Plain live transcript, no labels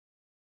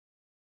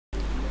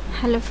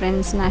Hello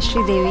friends, நான்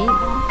ஸ்ரீதேவி.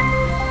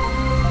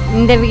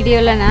 இந்த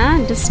வீடியோல நான்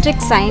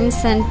டிஸ்ட்ரிக்ட் சயின்ஸ்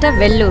சென்டர்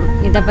வெல்லூர்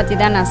இத பத்தி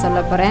தான் நான்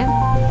சொல்ல போறேன்.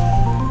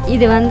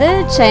 இது வந்து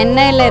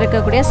சென்னையில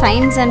இருக்கக்கூடிய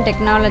சயின்ஸ் அண்ட்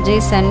டெக்னாலஜி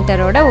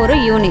சென்டரோட ஒரு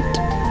யூனிட்.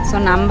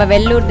 சோ நம்ம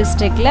வெல்லூர்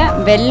டிஸ்ட்ரிக்ட்ல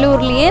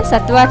வெல்லூர்லயே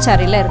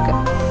சத்வாச்சாரில இருக்கு.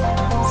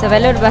 சோ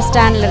வெல்லூர் பஸ்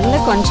ஸ்டாண்ட்ல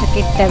இருந்து கொஞ்சம்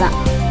கிட்ட தான்.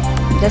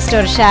 ஜஸ்ட்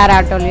ஒரு ஷேர்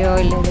ஆட்டோலயோ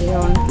இல்ல இதுலயோ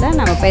ஒண்ணுல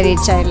நம்ம போய்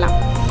ரீச் ஆயிடலாம்.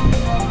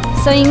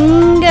 சோ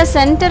இங்க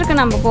சென்டருக்கு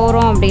நம்ம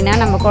போறோம் அப்படினா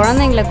நம்ம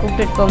குழந்தைகளை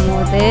கூப்பிட்டு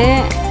போயும்போது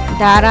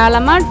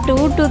தாராளமா 2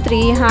 to 3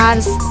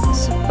 hours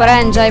சூப்பரா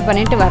என்ஜாய்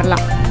பண்ணிட்டு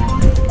வரலாம்.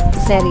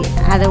 சரி,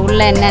 அது உள்ள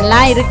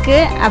என்னெல்லாம் இருக்கு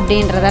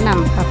அப்படின்றத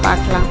நம்ம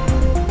பார்க்கலாம்.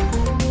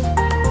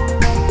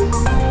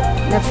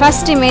 The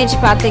first image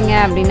பாத்தீங்க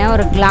அப்படினா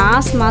ஒரு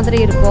கிளாஸ் மாதிரி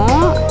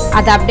இருக்கும்.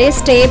 அது அப்படியே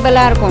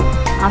ஸ்டேபிளா இருக்கும்,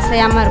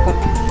 அசையாம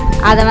இருக்கும்.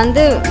 அத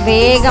வந்து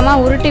வேகமா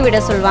உருட்டி விட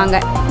சொல்வாங்க.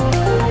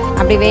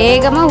 அப்படி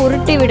வேகமா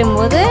உருட்டி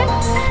விடும்போது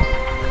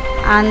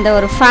அந்த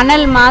ஒரு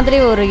ஃபனல் மாதிரி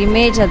ஒரு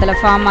இமேஜ் அதில்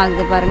ஃபார்ம்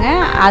ஆகுது பாருங்க.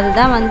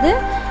 அதுதான் வந்து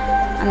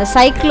அந்த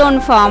சைக்ளோன்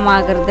ஃபார்ம்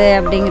ஆகுறது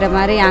அப்படிங்கிற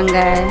மாதிரி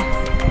அங்கே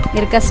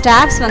இருக்க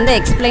ஸ்டாஃப்ஸ் வந்து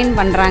எக்ஸ்பிளைன்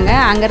பண்ணுறாங்க.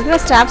 அங்கே இருக்கிற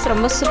ஸ்டாஃப்ஸ்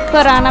ரொம்ப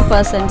சூப்பரான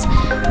பர்சன்ஸ்.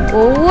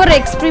 ஒவ்வொரு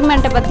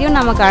எக்ஸ்பிரிமெண்ட்டை பற்றியும்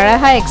நமக்கு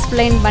அழகாக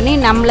எக்ஸ்பிளைன் பண்ணி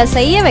நம்மளை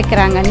செய்ய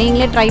வைக்கிறாங்க.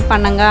 நீங்களே ட்ரை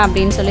பண்ணுங்க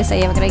அப்படின்னு சொல்லி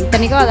செய்ய வைக்கிறாங்க.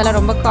 இத்தனைக்கும் அதெல்லாம்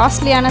ரொம்ப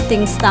காஸ்ட்லியான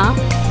திங்ஸ் தான்,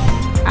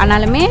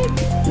 ஆனாலுமே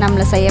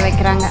நம்மளை செய்ய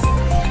வைக்கிறாங்க.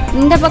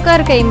 இந்த பக்கம்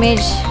இருக்க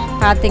இமேஜ்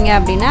பார்த்தீங்க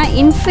அப்படின்னா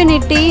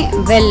இன்ஃபினிட்டி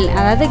வெல்,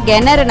 அதாவது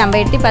கிணறு. நம்ம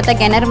எட்டி பார்த்தா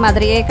கிணறு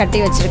மாதிரியே கட்டி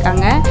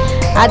வச்சுருக்காங்க.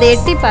 அதை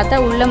எட்டி பார்த்தா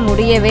உள்ளே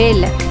முடியவே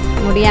இல்லை,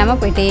 முடியாமல்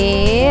போயிட்டே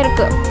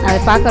இருக்கு. அது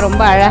பார்க்க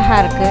ரொம்ப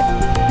அழகாக இருக்குது.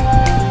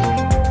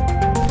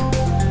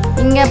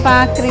 இங்கே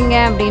பார்க்குறீங்க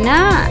அப்படின்னா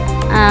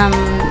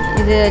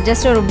இது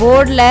ஜஸ்ட் ஒரு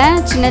போர்டில்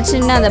சின்ன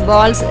சின்ன அந்த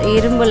பால்ஸ்,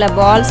 இரும்பில்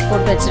பால்ஸ்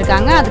போட்டு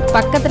வச்சுருக்காங்க. அதுக்கு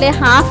பக்கத்துலேயே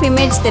ஹாஃப்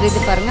இமேஜ்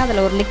தெரியுது பாருங்கள்.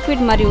 அதில் ஒரு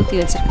லிக்விட் மாதிரி ஊற்றி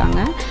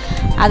வச்சுருக்காங்க.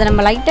 அதை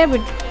நம்ம லைட்டாக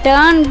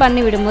டேர்ன்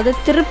பண்ணி விடும்போது,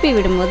 திருப்பி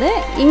விடும்போது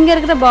இங்கே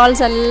இருக்கிற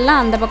பால்ஸ்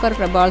எல்லாம் அந்த பக்கம்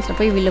இருக்கிற பால்ஸில்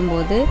போய்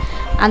விழும்போது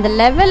அந்த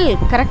லெவல்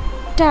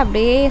கரெக்டாக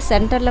அப்படியே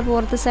சென்டரில்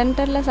போகிறது,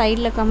 சென்டரில்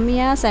சைடில்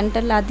கம்மியாக,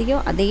 சென்டரில்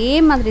அதிகம், அதே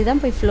மாதிரி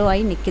தான் போய் ஃப்ளோ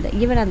ஆகி நிற்கிது.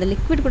 ஈவன் அந்த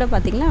லிக்விட் கூட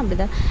பார்த்திங்களா அப்படி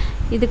தான்.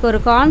 இதுக்கு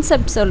ஒரு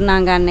கான்செப்ட்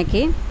சொன்னாங்க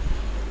அன்னைக்கு.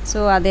 ஸோ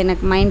அது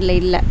எனக்கு மைண்டில்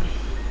இல்லை.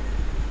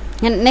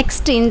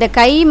 நெக்ஸ்ட்டு இந்த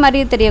கை மாதிரி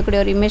தெரியக்கூடிய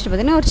ஒரு இமேஜ்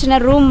பார்த்திங்கன்னா ஒரு சின்ன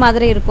ரூம்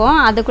மாதிரி இருக்கும்.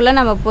 அதுக்குள்ளே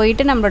நம்ம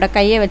போயிட்டு நம்மளோட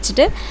கையை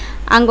வச்சுட்டு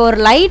அங்கே ஒரு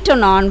லைட்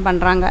ஒன்று ஆன்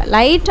பண்ணுறாங்க.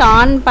 லைட்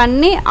ஆன்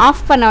பண்ணி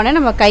ஆஃப் பண்ண உடனே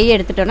நம்ம கையை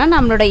எடுத்துட்டோன்னா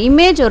நம்மளோட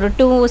இமேஜ் ஒரு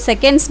 2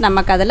 seconds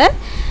நமக்கு அதில்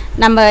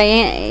நம்ம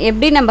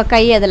எப்படி நம்ம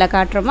கை அதில்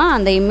காட்டுறோமோ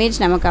அந்த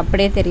இமேஜ் நமக்கு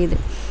அப்படியே தெரியுது.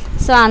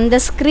 ஸோ அந்த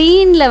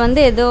ஸ்க்ரீனில்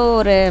வந்து ஏதோ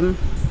ஒரு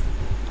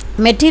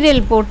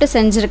மெட்டீரியல் போட்டு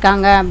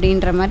செஞ்சுருக்காங்க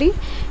அப்படின்ற மாதிரி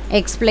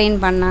எக்ஸ்பிளைன்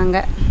பண்ணாங்க.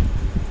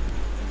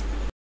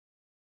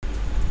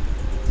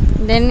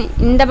 தென்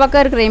இந்த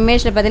பக்கம் இருக்கிற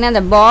இமேஜில் பார்த்தீங்கன்னா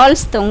அந்த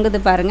பால்ஸ் தொங்குது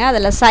பாருங்கள்.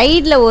 அதில்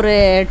சைடில் ஒரு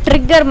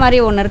ட்ரிக்கர் மாதிரி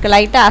ஒன்று இருக்குது,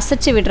 லைட்டாக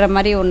அசைச்சு விடுற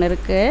மாதிரி ஒன்று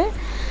இருக்குது.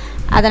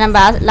 அதை நம்ம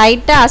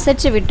லைட்டாக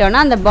அசைச்சு விட்டோன்னா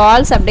அந்த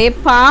பால்ஸ் அப்படியே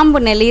பாம்பு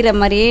நெளிகிற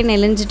மாதிரியே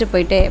நெளிஞ்சிட்டு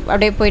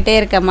அப்படியே போயிட்டே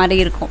இருக்க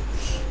மாதிரி இருக்கும்.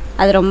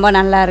 அது ரொம்ப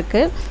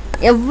நல்லாயிருக்கு.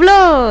 எவ்வளோ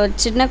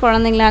சின்ன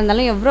குழந்தைங்களா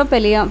இருந்தாலும் எவ்வளோ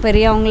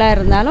பெரியவங்களாக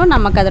இருந்தாலும்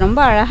நமக்கு அது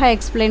ரொம்ப அழகாக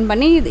எக்ஸ்பிளைன்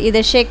பண்ணி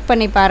இதை ஷேக்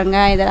பண்ணி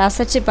பாருங்கள், இதை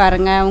அசைச்சு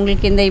பாருங்கள்,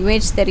 உங்களுக்கு இந்த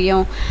இமேஜ்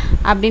தெரியும்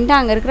அப்படின்ட்டு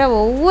அங்கே இருக்கிற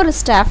ஒவ்வொரு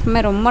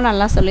ஸ்டாஃப்மே ரொம்ப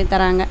நல்லா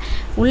சொல்லித்தராங்க.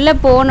 உள்ளே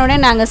போனோடனே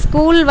நாங்கள்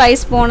ஸ்கூல்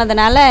வைஸ்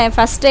போனதுனால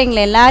ஃபஸ்ட்டு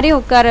எங்களை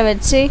எல்லாரையும் உட்கார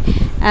வச்சு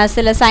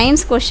சில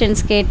சயின்ஸ்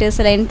கொஷின்ஸ் கேட்டு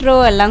சில இன்ட்ரோ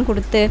எல்லாம்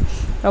கொடுத்து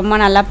ரொம்ப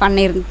நல்லா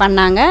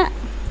பண்ணாங்க.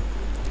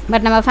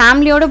 பட் நம்ம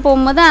ஃபேமிலியோடு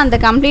போகும்போது அந்த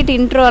கம்ப்ளீட்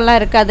இன்ட்ரோலாம்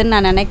இருக்காதுன்னு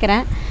நான்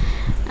நினைக்கிறேன்.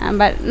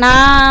 பட்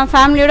நான்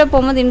ஃபேமிலியோடு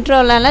போகும்போது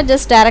இன்ட்ரோலாம் இல்லை,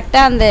 ஜஸ்ட்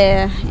டேரெக்டாக அந்த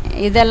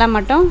இதெல்லாம்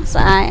மட்டும்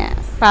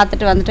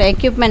பார்த்துட்டு வந்துட்டோம்.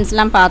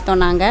 எக்யூப்மெண்ட்ஸ்லாம்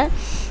பார்த்தோம் நாங்கள்.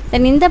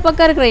 தென் இந்த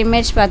பக்கம் இருக்கிற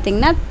இமேஜ்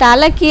பார்த்திங்கன்னா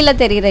தலை கீழே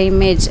தெரிகிற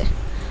இமேஜ்.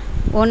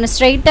 ஒன்று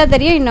ஸ்ட்ரைட்டாக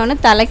தெரியும், இன்னொன்று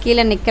தலை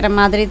கீழே நிற்கிற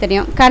மாதிரி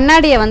தெரியும்.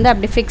 கண்ணாடியை வந்து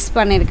அப்படி ஃபிக்ஸ்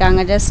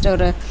பண்ணியிருக்காங்க. ஜஸ்ட்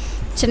ஒரு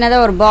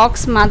சின்னதாக ஒரு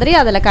பாக்ஸ் மாதிரி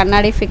அதில்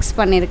கண்ணாடி ஃபிக்ஸ்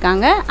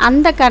பண்ணியிருக்காங்க.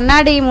 அந்த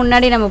கண்ணாடி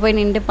முன்னாடி நம்ம போய்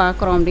நின்று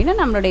பார்க்குறோம் அப்படின்னா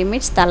நம்மளோட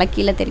இமேஜ் தலை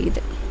கீழே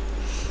தெரியுது.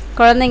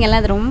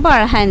 குழந்தைங்கள்லாம் அது ரொம்ப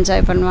அழகாக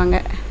என்ஜாய் பண்ணுவாங்க.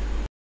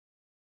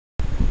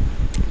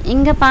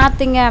 இங்கே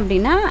பார்த்தீங்க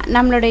அப்படின்னா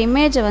நம்மளோட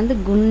இமேஜை வந்து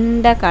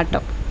குண்டாக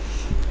காட்டும்,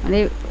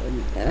 அப்படியே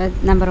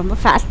நம்ம ரொம்ப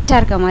ஃபாஸ்ட்டாக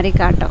இருக்க மாதிரி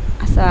காட்டும்.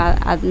 ஸோ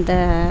அந்த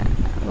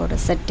ஒரு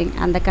செட்டிங்,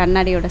 அந்த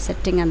கண்ணாடியோட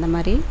செட்டிங் அந்த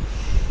மாதிரி.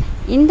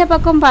 இந்த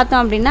பக்கம்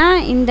பார்த்தோம் அப்படின்னா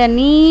இந்த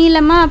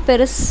நீளமாக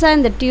பெருசாக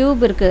இந்த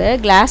டியூப் இருக்குது,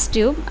 கிளாஸ்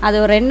டியூப். அது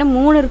ஒரு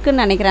 2-3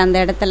 இருக்குதுன்னு நினைக்கிறேன் அந்த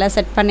இடத்துல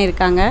செட்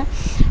பண்ணியிருக்காங்க.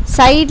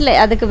 சைடில்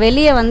அதுக்கு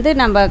வெளியே வந்து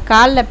நம்ம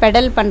காலில்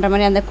பெடல் பண்ணுற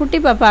மாதிரி அந்த குட்டி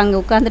பாப்பா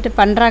அங்கே உட்காந்துட்டு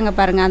பண்ணுறாங்க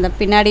பாருங்கள், அந்த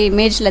பின்னாடி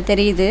இமேஜில்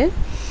தெரியுது.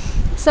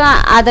 ஸோ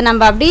அதை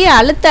நம்ம அப்படியே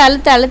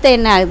அழுத்த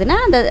என்ன ஆகுதுன்னா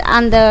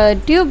அந்த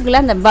டியூப்குள்ளே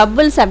அந்த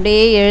பப்புள்ஸ்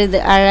அப்படியே எழுது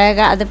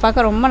அழகாக. அது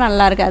பார்க்க ரொம்ப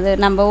நல்லாயிருக்கு. அது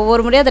நம்ம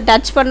ஒவ்வொரு முறையும் அதை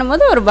டச்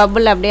பண்ணும்போது ஒரு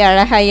பப்புள் அப்படியே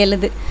அழகாக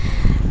எழுது.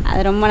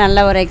 அது ரொம்ப நல்ல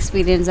ஒரு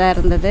எக்ஸ்பீரியன்ஸாக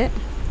இருந்தது.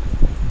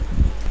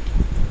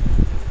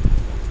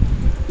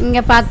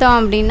 இங்கே பார்த்தோம்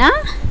அப்படின்னா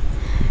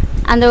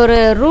அந்த ஒரு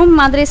ரூம்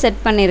மாதிரி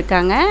செட்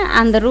பண்ணியிருக்காங்க.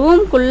 அந்த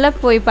ரூம்குள்ளே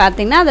போய்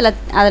பார்த்திங்கன்னா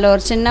அதில்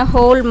ஒரு சின்ன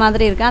ஹோல்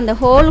மாதிரி இருக்குது. அந்த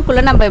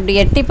ஹோலுக்குள்ளே நம்ம இப்படி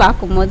எட்டி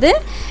பார்க்கும்போது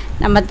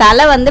நம்ம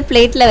தலை வந்து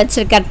பிளேட்டில்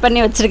கட் பண்ணி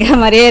வச்சுருக்க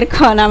மாதிரியே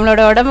இருக்கும்.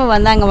 நம்மளோட உடம்பு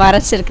வந்து அங்கே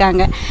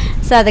மறைச்சிருக்காங்க.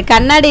 ஸோ அது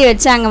கண்ணாடி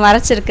வச்சு அங்கே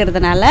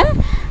மறைச்சிருக்கிறதுனால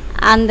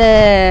அந்த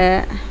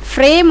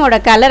ஃப்ரேமோட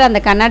கலர் அந்த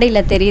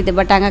கண்ணாடியில் தெரியுது.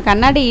 பட் அங்கே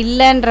கண்ணாடி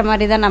இல்லைன்ற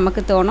மாதிரி தான்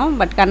நமக்கு தோணும்.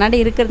 பட் கண்ணாடி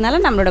இருக்கிறதுனால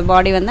நம்மளோட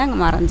பாடி வந்து அங்கே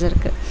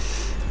மறைஞ்சிருக்கு.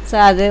 ஸோ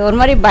அது ஒரு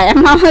மாதிரி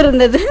பயமாகவும்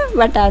இருந்தது.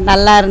 பட் அது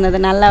நல்லா இருந்தது,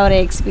 நல்ல ஒரு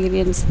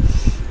எக்ஸ்பீரியன்ஸ்.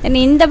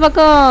 இந்த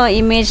பக்கம்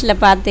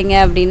இமேஜில் பார்த்தீங்க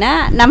அப்படின்னா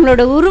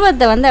நம்மளோட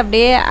உருவத்தை வந்து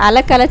அப்படியே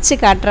அலக்கலைச்சி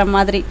காட்டுற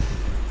மாதிரி,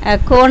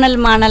 கோணல்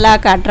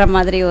மாணலாக காட்டுற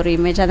மாதிரி ஒரு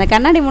இமேஜ். அந்த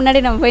கண்ணாடி முன்னாடி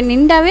நம்ம போய்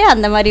நின்றாவே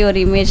அந்த மாதிரி ஒரு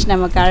இமேஜ்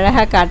நமக்கு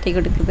அழகாக காட்டி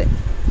கொடுக்குது.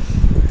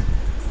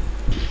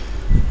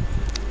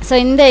 ஸோ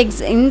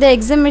இந்த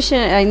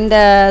எக்ஸிபிஷன் இந்த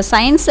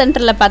சயின்ஸ்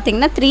சென்டரில்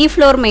பார்த்திங்கன்னா 3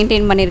 ஃப்ளோர்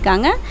மெயின்டைன்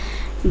பண்ணியிருக்காங்க.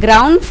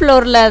 கிரவுண்ட்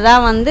ஃப்ளோரில்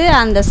தான் வந்து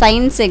அந்த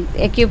சயின்ஸ்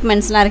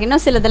எக்யூப்மெண்ட்ஸ்லாம் இருக்குது.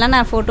 இன்னும் சிலதெல்லாம்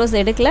நான் ஃபோட்டோஸ்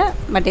எடுக்கல,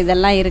 பட்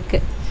இதெல்லாம்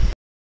இருக்குது.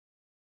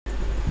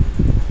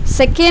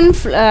 செகண்ட்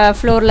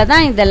ஃப்ளோரில்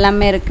தான்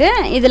இதெல்லாமே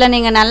இருக்குது. இதில்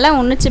நீங்கள் நல்லா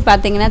உன்னிச்சு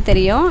பார்த்தீங்கன்னா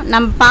தெரியும்.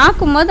 நம்ம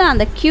பார்க்கும்போது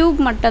அந்த க்யூப்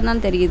மட்டும்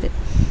தான் தெரியுது,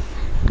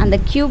 அந்த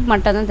க்யூப்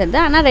மட்டும் தான்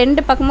தெரியுது. ஆனால்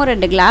 2 பக்கமும்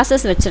 2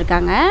 கிளாஸஸ்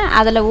வச்சுருக்காங்க.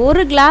 அதில்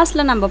ஒரு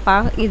கிளாஸில் நம்ம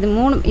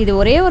இது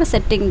ஒரே ஒரு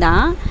செட்டிங்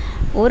தான்.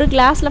 ஒரு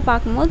கிளாஸில்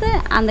பார்க்கும்போது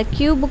அந்த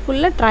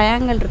க்யூபுக்குள்ளே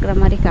ட்ரையாங்கிள் இருக்கிற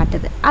மாதிரி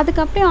காட்டுது.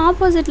 அதுக்கப்புறம்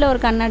ஆப்போசிட்டில் ஒரு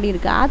கண்ணாடி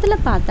இருக்குது.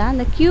 அதில் பார்த்தா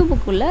அந்த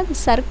க்யூபுக்குள்ளே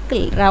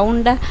சர்க்கிள்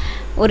ரவுண்டாக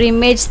ஒரு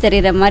இமேஜ்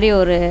தெரிகிற மாதிரி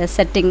ஒரு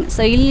செட்டிங்.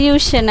 ஸோ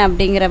இல்யூஷன்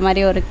அப்படிங்கிற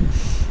மாதிரி ஒரு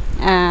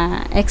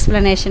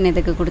எக்ஸ்ப்ளனேஷன்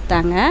இதுக்கு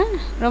கொடுத்தாங்க.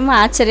 ரொம்ப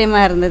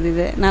ஆச்சரியமாக இருந்தது,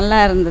 இது நல்லா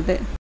இருந்தது.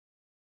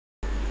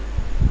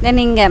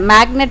 தென் இங்கே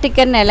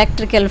மேக்னெட்டிக் அண்ட்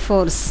எலக்ட்ரிக்கல்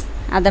ஃபோர்ஸ்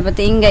அதை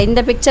பற்றி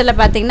இந்த பிக்சரில்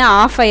பார்த்திங்கன்னா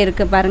ஆஃப்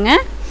ஆகிருக்கு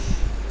பாருங்கள்.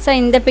 ஸோ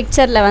இந்த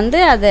பிக்சரில் வந்து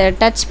அதை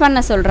டச் பண்ண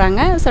சொல்கிறாங்க.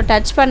 ஸோ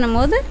டச்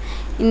பண்ணும்போது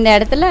இந்த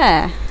இடத்துல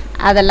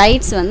அதை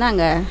லைட்ஸ் வந்து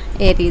அங்கே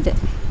ஏறியுது.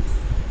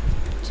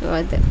 ஸோ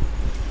அது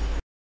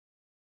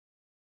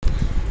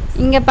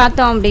இங்கே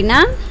பார்த்தோம் அப்படின்னா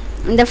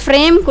இந்த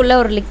ஃப்ரேம்குள்ளே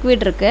ஒரு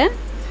லிக்விட் இருக்குது.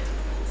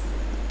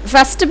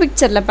 ஃபஸ்ட்டு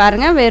பிக்சரில்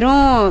பாருங்கள்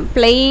வெறும்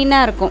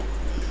பிளெயினாக இருக்கும்.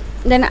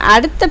 தென்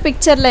அடுத்த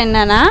பிக்சரில்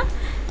என்னென்னா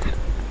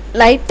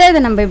லைட்டாக இதை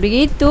நம்ம இப்படி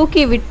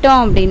தூக்கி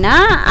விட்டோம் அப்படின்னா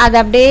அது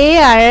அப்படியே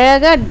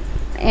அழகாக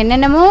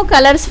என்னென்னமோ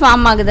கலர்ஸ்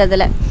ஃபார்ம் ஆகுது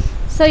அதில்.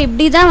 ஸோ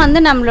இப்படி தான் வந்து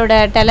நம்மளோட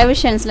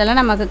டெலிவிஷன்ஸ்லலாம்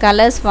நமக்கு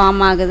கலர்ஸ்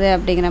ஃபார்ம் ஆகுது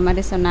அப்படிங்கிற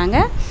மாதிரி சொன்னாங்க.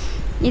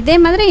 இதே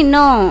மாதிரி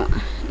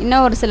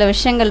இன்னும் ஒரு சில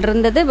விஷயங்கள்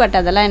இருந்தது. பட்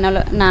அதெல்லாம்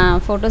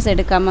நான் ஃபோட்டோஸ்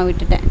எடுக்காமல்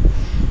விட்டுட்டேன்.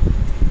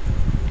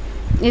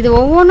 இது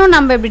ஒவ்வொன்றும்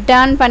நம்ம இப்படி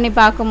டர்ன் பண்ணி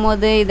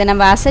பார்க்கும்போது, இதை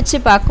நம்ம அசைச்சு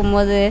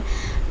பார்க்கும்போது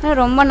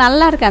ரொம்ப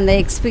நல்லா இருக்குது அந்த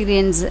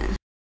எக்ஸ்பீரியன்ஸு.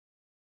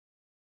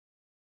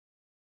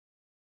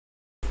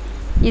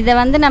 இதை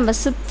வந்து நம்ம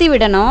சுற்றி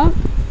விடணும்.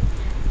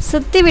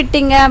 சுற்றி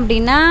விட்டிங்க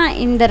அப்படின்னா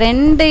இந்த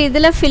 2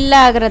 இதில் ஃபில்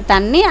ஆகிற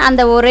தண்ணி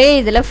அந்த ஒரே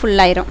இதில்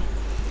ஃபுல்லாயிரும்.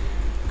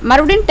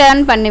 மறுபடியும்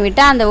டர்ன்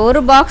பண்ணிவிட்டால் அந்த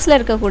ஒரு பாக்ஸில்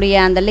இருக்கக்கூடிய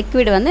அந்த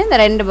லிக்விட் வந்து இந்த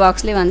 2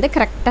 பாக்ஸ்லேயும் வந்து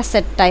கரெக்டாக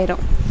செட்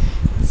ஆயிரும்.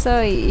 ஸோ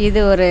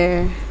இது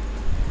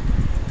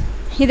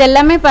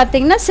எல்லாமே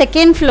பார்த்திங்கன்னா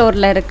செகண்ட்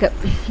ஃப்ளோரில்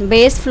இருக்குது.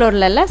 பேஸ்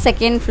ஃப்ளோரில் இல்லை,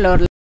 செகண்ட்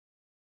ஃப்ளோரில்.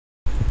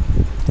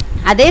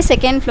 அதே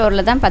செகண்ட்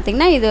ஃப்ளோரில் தான்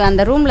பார்த்திங்கன்னா இது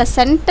அந்த ரூமில்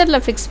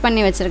சென்டரில் ஃபிக்ஸ்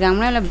பண்ணி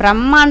வச்சுருக்காங்க. இல்லை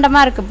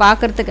பிரம்மாண்டமாக இருக்குது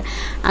பார்க்குறதுக்கு.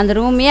 அந்த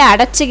ரூமையே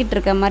அடைச்சிக்கிட்டு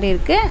இருக்க மாதிரி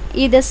இருக்குது.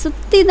 இதை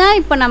சுற்றி தான்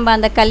இப்போ நம்ம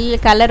அந்த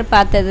கலர்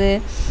பார்த்தது,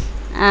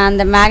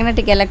 அந்த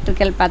மேக்னெட்டிக்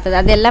எலக்ட்ரிக்கல் பார்த்தது,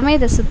 அது எல்லாமே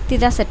இதை சுற்றி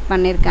தான் செட்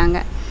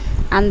பண்ணியிருக்காங்க.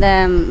 அந்த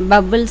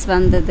பபிள்ஸ்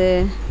வந்தது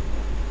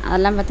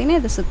அதெல்லாம்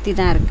பார்த்திங்கன்னா இதை சுற்றி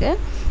தான்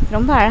இருக்குது.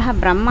 ரொம்ப அழகாக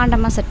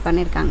பிரம்மாண்டமாக செட்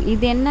பண்ணியிருக்காங்க.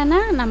 இது என்னென்னா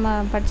நம்ம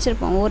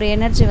படிச்சிருப்போம், ஒரு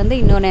எனர்ஜி வந்து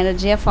இன்னொரு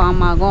எனர்ஜியாக ஃபார்ம்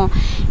ஆகும்.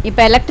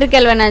 இப்போ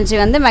எலக்ட்ரிக்கல் எனர்ஜி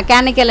வந்து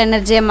மெக்கானிக்கல்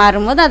எனர்ஜியாக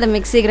மாறும்போது அது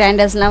மிக்சி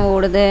கிரைண்டர்ஸ்லாம்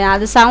ஓடுது.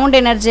 அது சவுண்ட்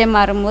எனர்ஜியாக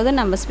மாறும்போது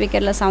நம்ம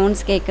ஸ்பீக்கரில்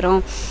சவுண்ட்ஸ் கேட்குறோம்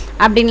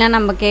அப்படின்லாம்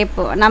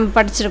நம்ம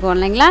படிச்சிருக்கோம்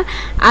இல்லைங்களா.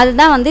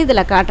 அதுதான் வந்து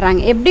இதில்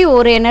காட்டுறாங்க. எப்படி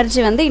ஒரு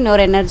எனர்ஜி வந்து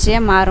இன்னொரு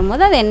எனர்ஜியாக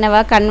மாறும்போது அது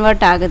என்னவா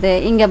கன்வெர்ட் ஆகுது.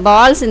 இங்கே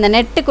பால்ஸ் இந்த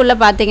நெட்டுக்குள்ளே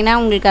பார்த்தீங்கன்னா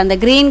உங்களுக்கு அந்த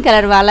க்ரீன்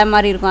கலர் வலை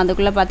மாதிரி இருக்கும்.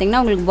 அதுக்குள்ளே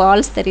பார்த்தீங்கன்னா உங்களுக்கு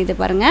பால்ஸ் தெரியுது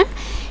பாருங்கள்.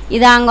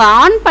 இதை அங்கே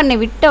ஆன் பண்ணி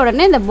விட்ட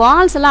உடனே இந்த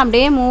பால்ஸ் எல்லாம்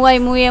அப்படியே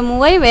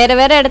மூவாய்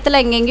வேறு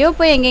இடத்துல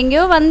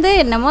எங்கெங்கேயோ வந்து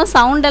என்னமோ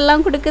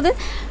சவுண்டெல்லாம் கொடுக்குது.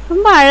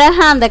 ரொம்ப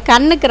அழகாக அந்த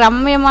கண்ணுக்கு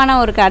ரம்மியமான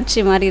ஒரு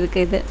காட்சி மாதிரி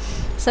இருக்குது இது.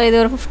 ஸோ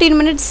இது ஒரு 15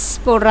 மினிட்ஸ்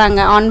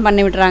போடுறாங்க, ஆன்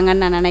பண்ணி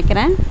விடுறாங்கன்னு நான்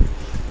நினைக்கிறேன்.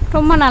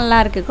 ரொம்ப நல்லா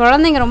இருக்குது.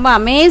 குழந்தைங்க ரொம்ப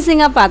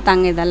அமேசிங்காக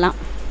பார்த்தாங்க இதெல்லாம்.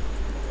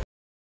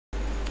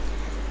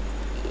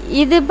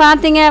 இது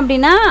பார்த்தீங்க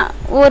அப்படின்னா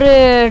ஒரு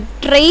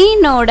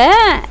ட்ரெயினோட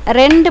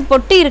 2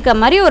 பொட்டி இருக்க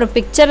மாதிரி ஒரு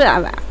பிக்சர்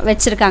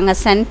வச்சுருக்காங்க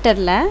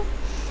சென்டரில்.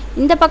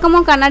 இந்த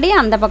பக்கமும் கண்ணாடி,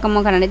 அந்த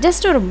பக்கமும் கண்ணாடி.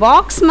 ஜஸ்ட் ஒரு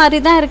பாக்ஸ் மாதிரி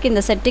தான் இருக்குது.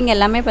 இந்த செட்டிங்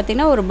எல்லாமே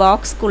பார்த்திங்கன்னா ஒரு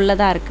பாக்ஸ்க்குள்ளே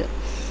தான் இருக்குது.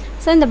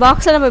 ஸோ இந்த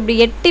பாக்ஸை நம்ம இப்படி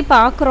எட்டி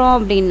பார்க்குறோம்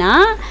அப்படின்னா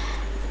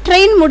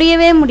ட்ரெயின்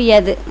முடியவே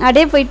முடியாது,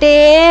 அப்படியே போயிட்டே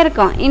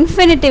இருக்கும்.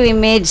 இன்ஃபினிட்டிவ்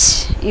இமேஜ்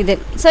இது.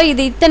 ஸோ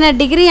இது இத்தனை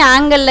டிகிரி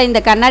ஆங்கிளில்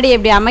இந்த கண்ணாடி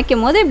எப்படி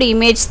அமைக்கும் போது இப்படி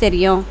இமேஜ்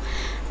தெரியும்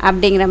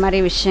அப்படிங்கிற மாதிரி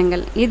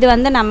விஷயங்கள். இது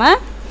வந்து நம்ம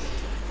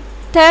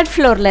 3rd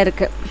ஃப்ளோரில்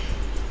இருக்குது.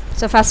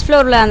 ஸோ ஃபஸ்ட்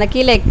ஃப்ளோரில் அந்த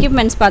கீழே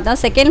எக்யூப்மெண்ட்ஸ் பார்த்தோம்.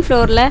 செகண்ட்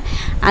ஃப்ளோரில்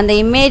அந்த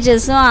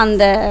இமேஜஸும்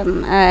அந்த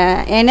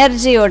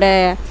எனர்ஜியோட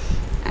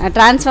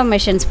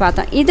ட்ரான்ஸ்ஃபர்மேஷன்ஸ்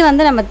பார்த்தோம். இது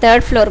வந்து நம்ம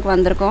 3rd ஃப்ளோருக்கு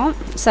வந்திருக்கோம்,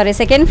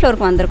 செகண்ட்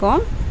ஃப்ளோருக்கு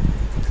வந்திருக்கோம்.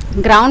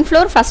 Ground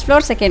floor, first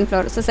floor, second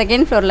floor. So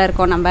second ஃப்ளோரில்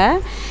இருக்கோம் நம்ம.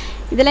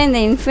 இதில் இந்த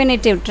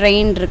இன்ஃபினிட்டிவ்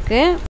ட்ரெயின்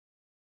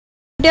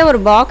இருக்குது, ஒரு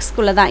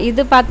பாக்ஸ்குள்ளே தான்.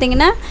 இது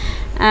பார்த்திங்கன்னா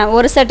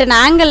ஒரு சர்டன்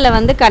ஆங்கிளில்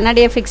வந்து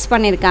கண்ணாடியை ஃபிக்ஸ்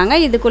பண்ணியிருக்காங்க.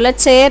 இதுக்குள்ளே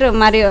சேர்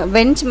மாதிரி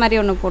பெஞ்ச் மாதிரி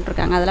ஒன்று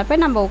போட்டிருக்காங்க. அதில்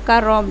போய் நம்ம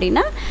உட்காரோம்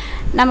அப்படின்னா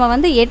நம்ம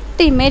வந்து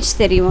 8 இமேஜ்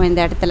தெரியும் இந்த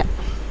இடத்துல.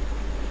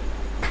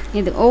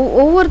 இது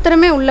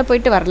ஒவ்வொருத்தருமே உள்ளே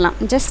போயிட்டு வரலாம்.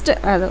 ஜஸ்ட்டு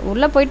அது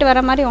உள்ளே போயிட்டு வர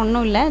மாதிரி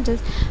ஒன்றும் இல்லை,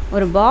 ஜஸ்ட்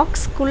ஒரு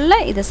பாக்ஸ்க்குள்ளே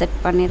இதை செட்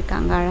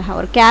பண்ணியிருக்காங்க அழகாக.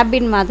 ஒரு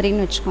கேபின்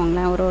மாதிரின்னு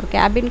வச்சுக்கோங்களேன். ஒரு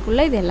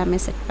கேபின்குள்ளே இது எல்லாமே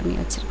செட் பண்ணி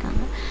வச்சுருக்காங்க.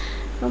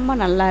 ரொம்ப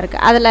நல்லா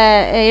இருக்குது. அதில்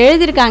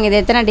எழுதியிருக்காங்க இது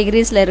எத்தனை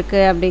டிகிரிஸில்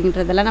இருக்குது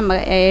அப்படின்றதெல்லாம் நம்ம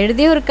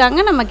எழுதியும் இருக்காங்க,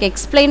 நமக்கு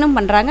எக்ஸ்பிளைனும்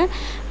பண்ணுறாங்க.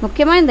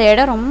 முக்கியமாக இந்த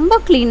இடம் ரொம்ப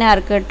க்ளீனாக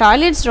இருக்குது,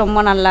 டாய்லெட்ஸ்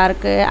ரொம்ப நல்லா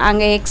இருக்குது.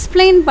 அங்கே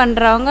எக்ஸ்பிளைன்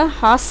பண்ணுறவங்க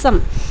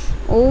ஹாசம்,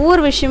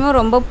 ஒவ்வொரு விஷயமும்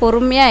ரொம்ப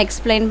பொறுமையாக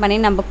எக்ஸ்பிளைன் பண்ணி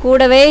நம்ம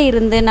கூடவே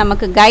இருந்து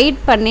நமக்கு கைட்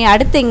பண்ணி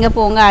அடுத்து இங்கே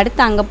போங்க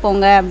அடுத்து அங்கே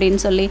போங்க அப்படின்னு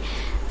சொல்லி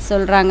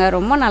சொல்கிறாங்க.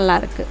 ரொம்ப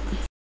நல்லாயிருக்கு.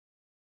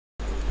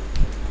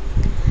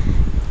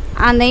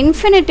 அந்த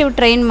இன்ஃபினிட்டிவ்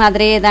ட்ரெயின்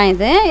மாதிரியே தான்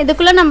இது.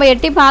 இதுக்குள்ளே நம்ம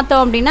எட்டி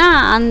பார்த்தோம் அப்படின்னா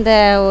அந்த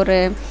ஒரு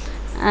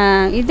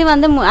இது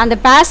வந்து அந்த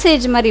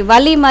பேசேஜ் மாதிரி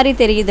வழி மாதிரி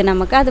தெரியுது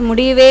நமக்கு. அது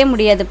முடியவே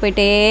முடியாது,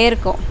 போயிட்டே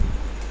இருக்கும்.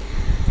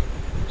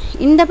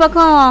 இந்த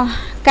பக்கம்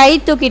கை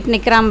தூக்கிட்டு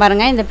நிற்கிறான்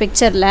பாருங்கள் இந்த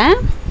பிக்சரில்.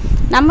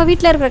 நம்ம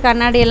வீட்டில் இருக்கிற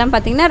கண்ணாடியெல்லாம்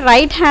பார்த்திங்கன்னா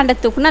ரைட் ஹேண்டை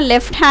தூக்குனா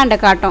லெஃப்ட் ஹேண்டை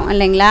காட்டும்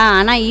இல்லைங்களா.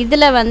 ஆனால்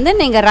இதில் வந்து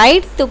நீங்கள்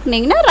ரைட்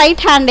தூக்குனிங்கன்னா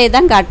ரைட் ஹேண்டே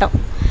தான் காட்டும்.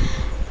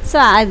 ஸோ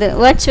அது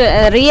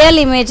ரியல்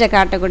இமேஜை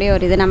காட்டக்கூடிய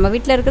ஒரு இது. நம்ம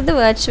வீட்டில் இருக்கிறது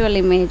வர்ச்சுவல்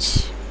இமேஜ்.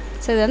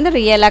 ஸோ இது வந்து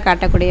ரியலாக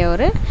காட்டக்கூடிய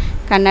ஒரு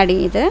கண்ணாடி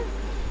இது,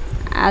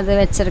 அது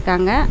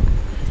வச்சுருக்காங்க.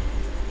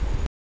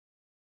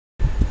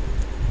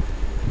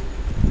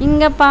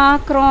 இங்கே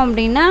பார்க்குறோம்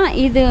அப்படின்னா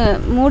இது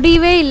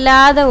முடிவே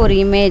இல்லாத ஒரு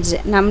இமேஜ்.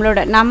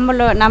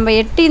 நம்ம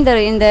எட்டி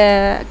இந்த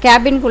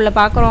கேபின்குள்ளே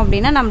பார்க்குறோம்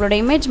அப்படின்னா நம்மளோட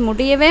இமேஜ்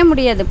முடியவே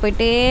முடியாது,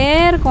 போயிட்டே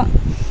இருக்கும்.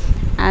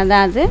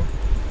 அதாவது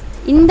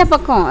இந்த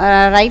பக்கம்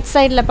ரைட்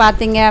சைடில்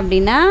பார்த்தீங்க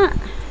அப்படின்னா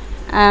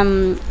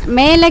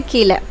மேலே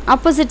கீழே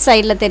ஆப்போசிட்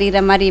சைடில்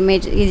தெரிகிற மாதிரி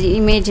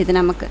இமேஜ் இது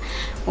நமக்கு.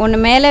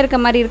 ஒன்று மேலே இருக்க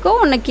மாதிரி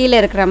இருக்கும், ஒன்று கீழே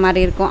இருக்கிற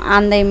மாதிரி இருக்கும்.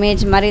 அந்த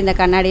இமேஜ் மாதிரி இந்த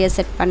கண்ணாடியை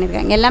செட்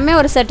பண்ணியிருக்காங்க. எல்லாமே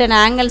ஒரு சர்டன்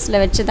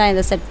ஆங்கிள்ஸில் வச்சு தான்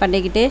இதை செட்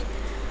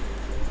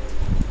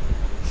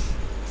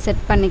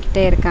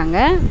பண்ணிக்கிட்டே இருக்காங்க.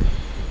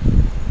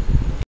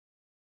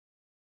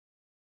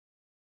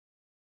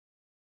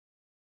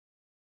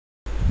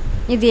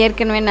 இது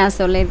ஏற்கனவே நான்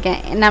சொல்லியிருக்கேன்,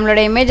 நம்மளோட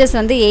இமேஜஸ்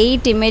வந்து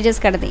 8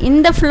 இமேஜஸ் கிடது.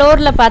 இந்த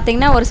ஃப்ளோரில்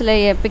பார்த்திங்கன்னா ஒரு சில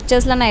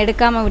பிக்சர்ஸ்லாம் நான்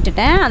எடுக்காமல்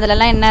விட்டுட்டேன்.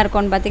 அதிலலாம் என்ன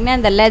இருக்கும்னு பார்த்திங்கன்னா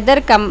இந்த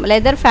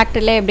லெதர்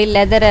ஃபேக்ட்ரியில் எப்படி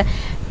லெதரை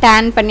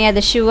டேன் பண்ணி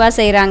அதை ஷூவாக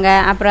செய்கிறாங்க,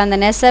 அப்புறம் அந்த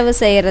நெசவு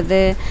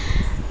செய்கிறது,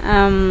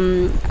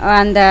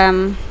 அந்த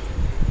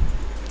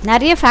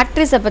நிறைய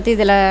ஃபேக்ட்ரிஸை பற்றி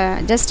இதில்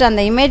ஜஸ்ட்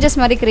அந்த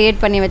இமேஜஸ் மாதிரி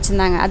க்ரியேட் பண்ணி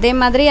வச்சுருந்தாங்க. அதே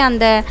மாதிரி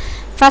அந்த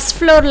ஃபஸ்ட்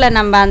ஃப்ளோரில்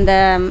நம்ம அந்த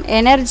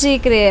எனர்ஜி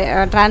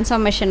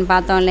ட்ரான்ஸ்ஃபார்மேஷன்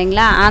பார்த்தோம்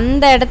இல்லைங்களா,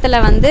 அந்த இடத்துல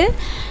வந்து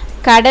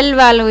கடல்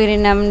வாழ்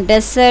உயிரினம்,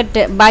 டெசர்ட்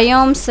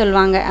பயோம்ஸ்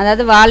சொல்லுவாங்க,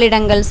 அதாவது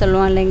வாழிடங்கள்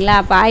சொல்லுவோம் இல்லைங்களா.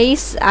 அப்போ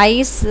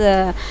ஐஸ்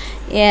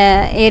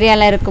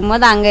ஏரியாவில்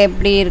இருக்கும்போது அங்கே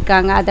எப்படி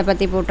இருக்காங்க அதை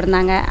பற்றி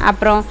போட்டிருந்தாங்க.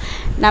 அப்புறம்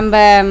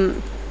நம்ம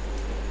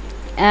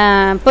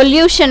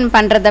பொல்யூஷன்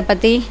பண்ணுறதை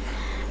பற்றி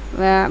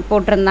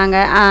போட்டிருந்தாங்க.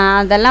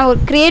 அதெல்லாம் ஒரு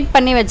க்ரியேட்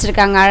பண்ணி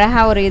வச்சுருக்காங்க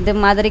அழகாக. ஒரு இது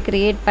மாதிரி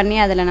க்ரியேட் பண்ணி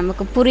அதில்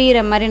நமக்கு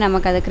புரிகிற மாதிரி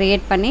நமக்கு அதை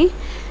க்ரியேட் பண்ணி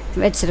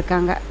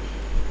வச்சுருக்காங்க.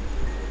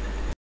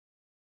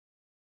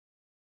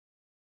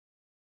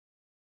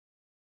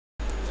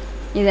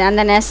 இது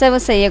அந்த நெசவு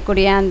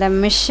செய்யக்கூடிய அந்த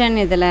மிஷன்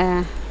இதில்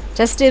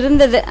ஜஸ்ட்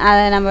இருந்தது,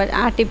 அதை நம்ம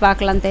ஆட்டி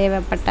பார்க்கலாம்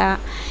தேவைப்பட்டால்.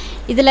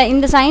 இதில்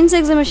இந்த சயின்ஸ்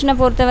எக்ஸிபிஷனை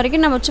பொறுத்த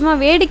வரைக்கும் நம்ம சும்மா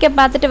வேடிக்கை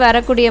பார்த்துட்டு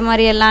வரக்கூடிய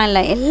மாதிரியெல்லாம்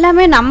இல்லை,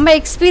 எல்லாமே நம்ம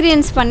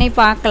எக்ஸ்பீரியன்ஸ் பண்ணி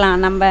பார்க்கலாம்.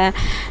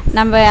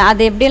 நம்ம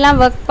அது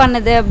எப்படிலாம் ஒர்க்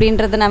பண்ணுது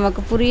அப்படின்றது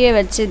நமக்கு புரிய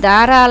வச்சு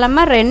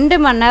தாராளமாக 2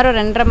 மணி நேரம்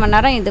 2.5 மணி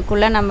நேரம்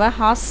இதுக்குள்ளே நம்ம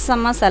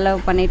ஹாசமாக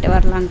செலவு பண்ணிட்டு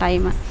வரலாம்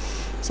டைமை.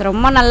 ஸோ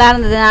ரொம்ப நல்லா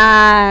இருந்தது.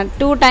 நான்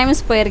 2 டைம்ஸ்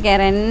போயிருக்கேன்,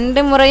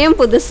 2 முறையும்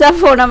புதுசாக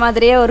போன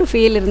மாதிரியே ஒரு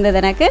ஃபீல் இருந்தது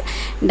எனக்கு.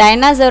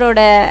 டைனாசரோட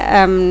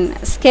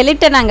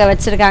ஸ்கெலிட்டன் அங்கே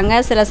வச்சுருக்காங்க.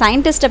 சில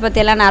சயின்டிஸ்ட்டை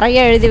பற்றியெல்லாம்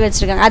நிறைய எழுதி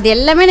வச்சுருக்காங்க. அது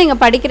எல்லாமே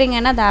நீங்கள்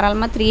படிக்கிறீங்கன்னா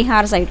தாராளமாக 3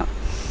 ஹார்ஸ் ஆகிடும்.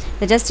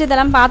 ஜஸ்ட்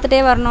இதெல்லாம்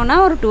பார்த்துட்டே வரணுன்னா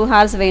ஒரு 2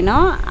 ஹார்ஸ்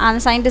வேணும்.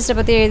 அந்த சயின்டிஸ்ட்டை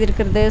பற்றி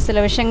எழுதியிருக்கிறது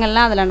சில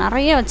விஷயங்கள்லாம் அதில்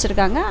நிறைய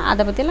வச்சுருக்காங்க.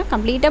 அதை பற்றியெல்லாம்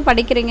கம்ப்ளீட்டாக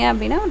படிக்கிறீங்க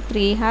அப்படின்னா ஒரு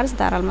 3 ஹார்ஸ்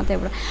தாராளமாக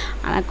தேவைப்படும்.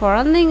 ஆனால்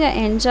குழந்தைங்க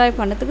என்ஜாய்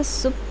பண்ணுறதுக்கு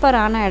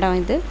சூப்பரான இடம்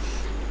இது.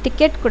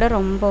 டிக்கெட் கூட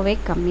ரொம்பவே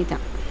கம்மி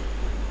தான்.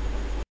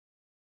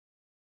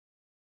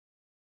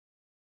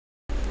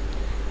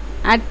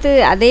 அடுத்து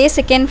அதே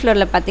செகண்ட்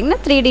ஃப்ளோரில் பார்த்திங்கன்னா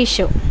 3D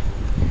show.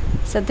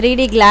 So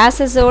 3D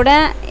கிளாஸஸோட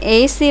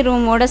AC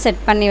ரூமோடு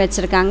set பண்ணி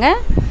வச்சுருக்காங்க.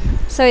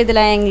 ஸோ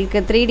இதில்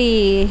எங்களுக்கு 3D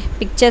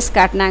பிக்சர்ஸ்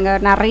காட்டினாங்க.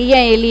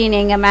 நிறைய ஏலியன்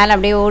எங்கள் மேலே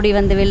அப்படியே ஓடி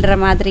வந்து விழுற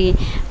மாதிரி,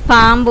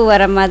 பாம்பு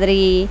வர மாதிரி,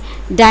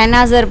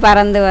 டைனாசர்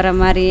பறந்து வர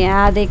மாதிரி,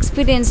 அது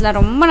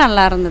எக்ஸ்பீரியன்ஸ்லாம் ரொம்ப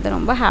நல்லா இருந்தது,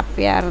 ரொம்ப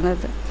ஹாப்பியாக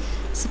இருந்தது,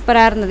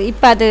 சூப்பராக இருந்தது.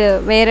 இப்போ அது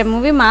வேறு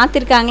மூவி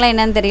மாற்றிருக்காங்களா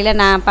என்னன்னு தெரியல,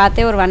 நான்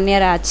பார்த்தே ஒரு 1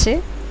 இயர் ஆச்சு.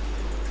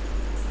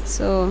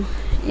 ஸோ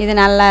இது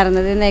நல்லா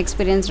இருந்தது, இந்த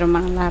எக்ஸ்பீரியன்ஸ் ரொம்ப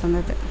நல்லா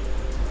இருந்தது.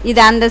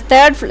 இது அந்த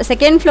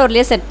செகண்ட்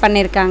ஃப்ளோர்லேயே செட்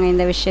பண்ணியிருக்காங்க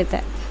இந்த விஷயத்த.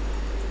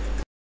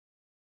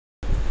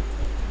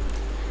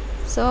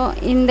 ஸோ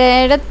இந்த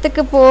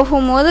இடத்துக்கு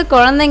போகும்போது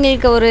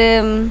குழந்தைங்களுக்கு ஒரு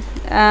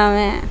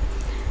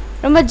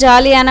ரொம்ப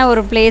ஜாலியான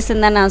ஒரு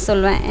பிளேஸ்ன்னு தான் நான்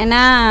சொல்வேன்.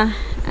 ஏன்னா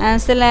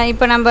சில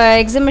இப்போ நம்ம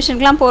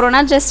எக்ஸிபிஷனுக்குலாம் போகிறோன்னா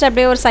ஜஸ்ட்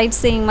அப்படியே ஒரு சைட்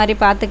சீயிங் மாதிரி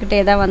பார்த்துக்கிட்டே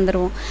தான்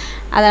வந்துடுவோம்.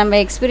 அதை நம்ம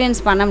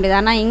எக்ஸ்பீரியன்ஸ் பண்ண முடியாது.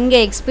 ஆனால் இங்கே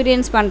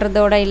எக்ஸ்பீரியன்ஸ்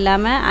பண்ணுறதோடு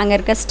இல்லாமல் அங்கே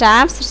இருக்க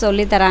ஸ்டாஃப்ஸ்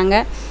சொல்லித்தராங்க.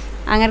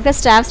 அங்கே இருக்க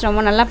ஸ்டாஃப்ஸ்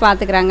ரொம்ப நல்லா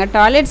பார்த்துக்குறாங்க.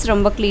 டாய்லெட்ஸ்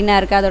ரொம்ப க்ளீனாக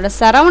இருக்குது. அதோட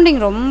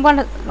சரௌண்டிங் ரொம்ப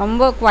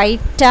ரொம்ப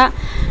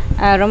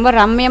குவைட்டாக ரொம்ப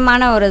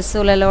ரம்யமான ஒரு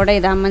சூழலோடு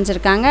இது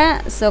அமைஞ்சிருக்காங்க.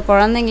 ஸோ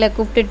குழந்தைங்கள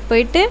கூப்பிட்டுட்டு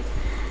போயிட்டு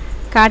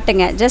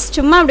காட்டுங்க. ஜஸ்ட்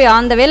சும்மா அப்படி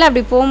ஆன் த வேல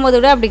அப்படி போகும்போது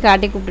கூட அப்படி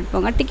காட்டி கூப்பிட்டுட்டு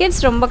போங்க.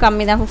 டிக்கெட்ஸ் ரொம்ப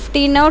கம்மி தான்,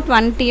 15ஓ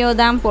 20ஓ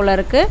தான் போல்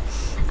இருக்குது.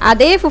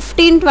 அதே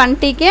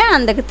 15-20க்கே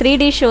அந்த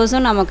 3D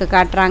ஷோஸும் நமக்கு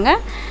காட்டுறாங்க.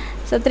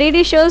 ஸோ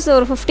 3D ஷோஸ்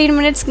ஒரு 15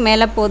 மினிட்ஸ்க்கு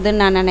மேலே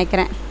போகுதுன்னு நான்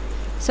நினைக்கிறேன்.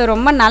 ஸோ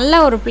ரொம்ப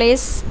நல்ல ஒரு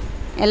பிளேஸ்.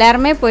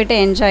 எல்லாருமே போய்ட்டு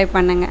என்ஜாய்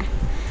பண்ணுங்கள்.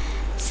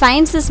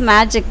 Science is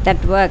magic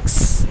that works.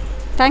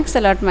 Thanks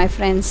a lot, my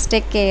friends.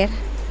 Take care.